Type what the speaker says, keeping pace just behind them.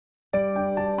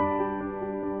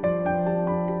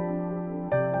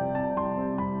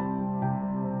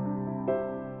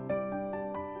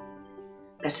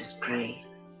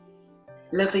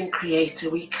Loving Creator,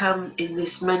 we come in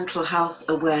this Mental Health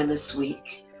Awareness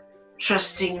Week,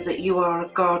 trusting that you are a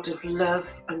God of love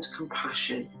and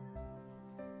compassion.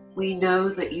 We know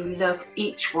that you love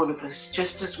each one of us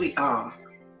just as we are,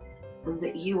 and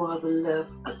that you are the love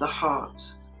at the heart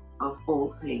of all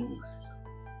things.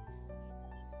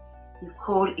 You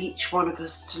call each one of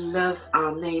us to love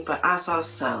our neighbour as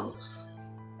ourselves,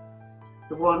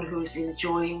 the one who is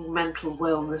enjoying mental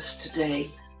wellness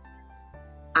today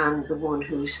and the one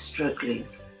who is struggling,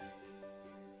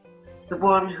 the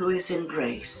one who is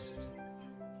embraced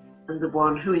and the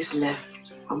one who is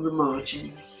left on the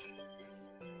margins.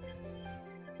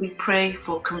 We pray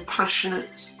for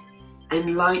compassionate,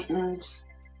 enlightened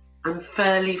and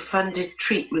fairly funded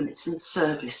treatments and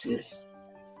services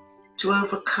to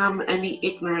overcome any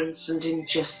ignorance and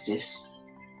injustice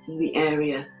in the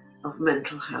area of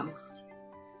mental health.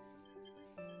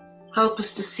 Help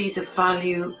us to see the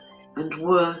value and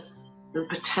worth and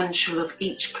potential of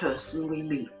each person we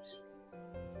meet,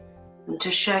 and to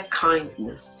share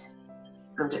kindness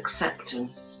and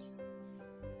acceptance.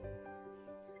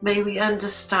 May we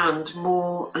understand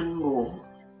more and more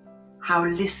how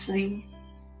listening,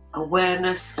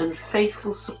 awareness and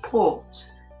faithful support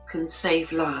can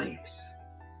save lives.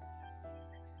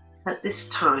 At this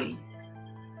time,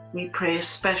 we pray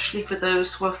especially for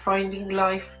those who are finding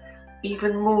life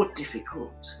even more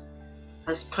difficult,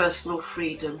 as personal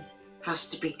freedom has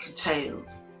to be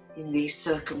curtailed in these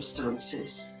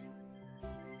circumstances.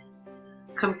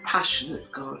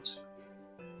 Compassionate God,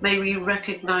 may we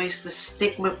recognize the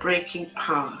stigma-breaking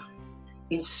power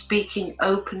in speaking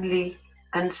openly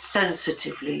and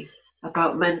sensitively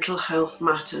about mental health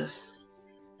matters,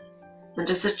 and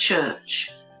as a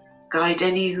church, guide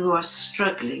any who are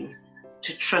struggling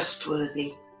to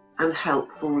trustworthy and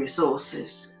helpful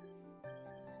resources.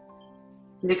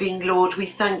 Living Lord, we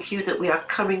thank you that we are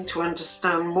coming to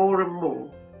understand more and more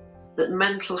that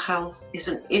mental health is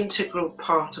an integral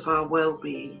part of our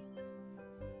well-being,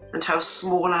 and how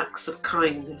small acts of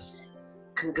kindness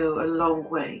can go a long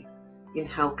way in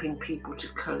helping people to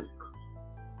cope.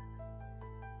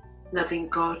 Loving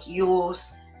God,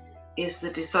 yours is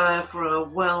the desire for our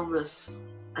wellness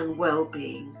and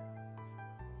well-being.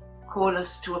 Call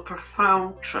us to a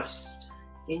profound trust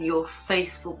in your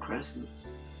faithful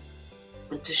presence,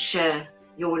 and to share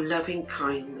your loving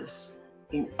kindness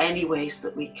in any ways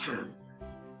that we can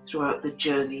throughout the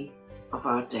journey of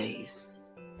our days.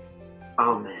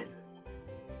 Amen.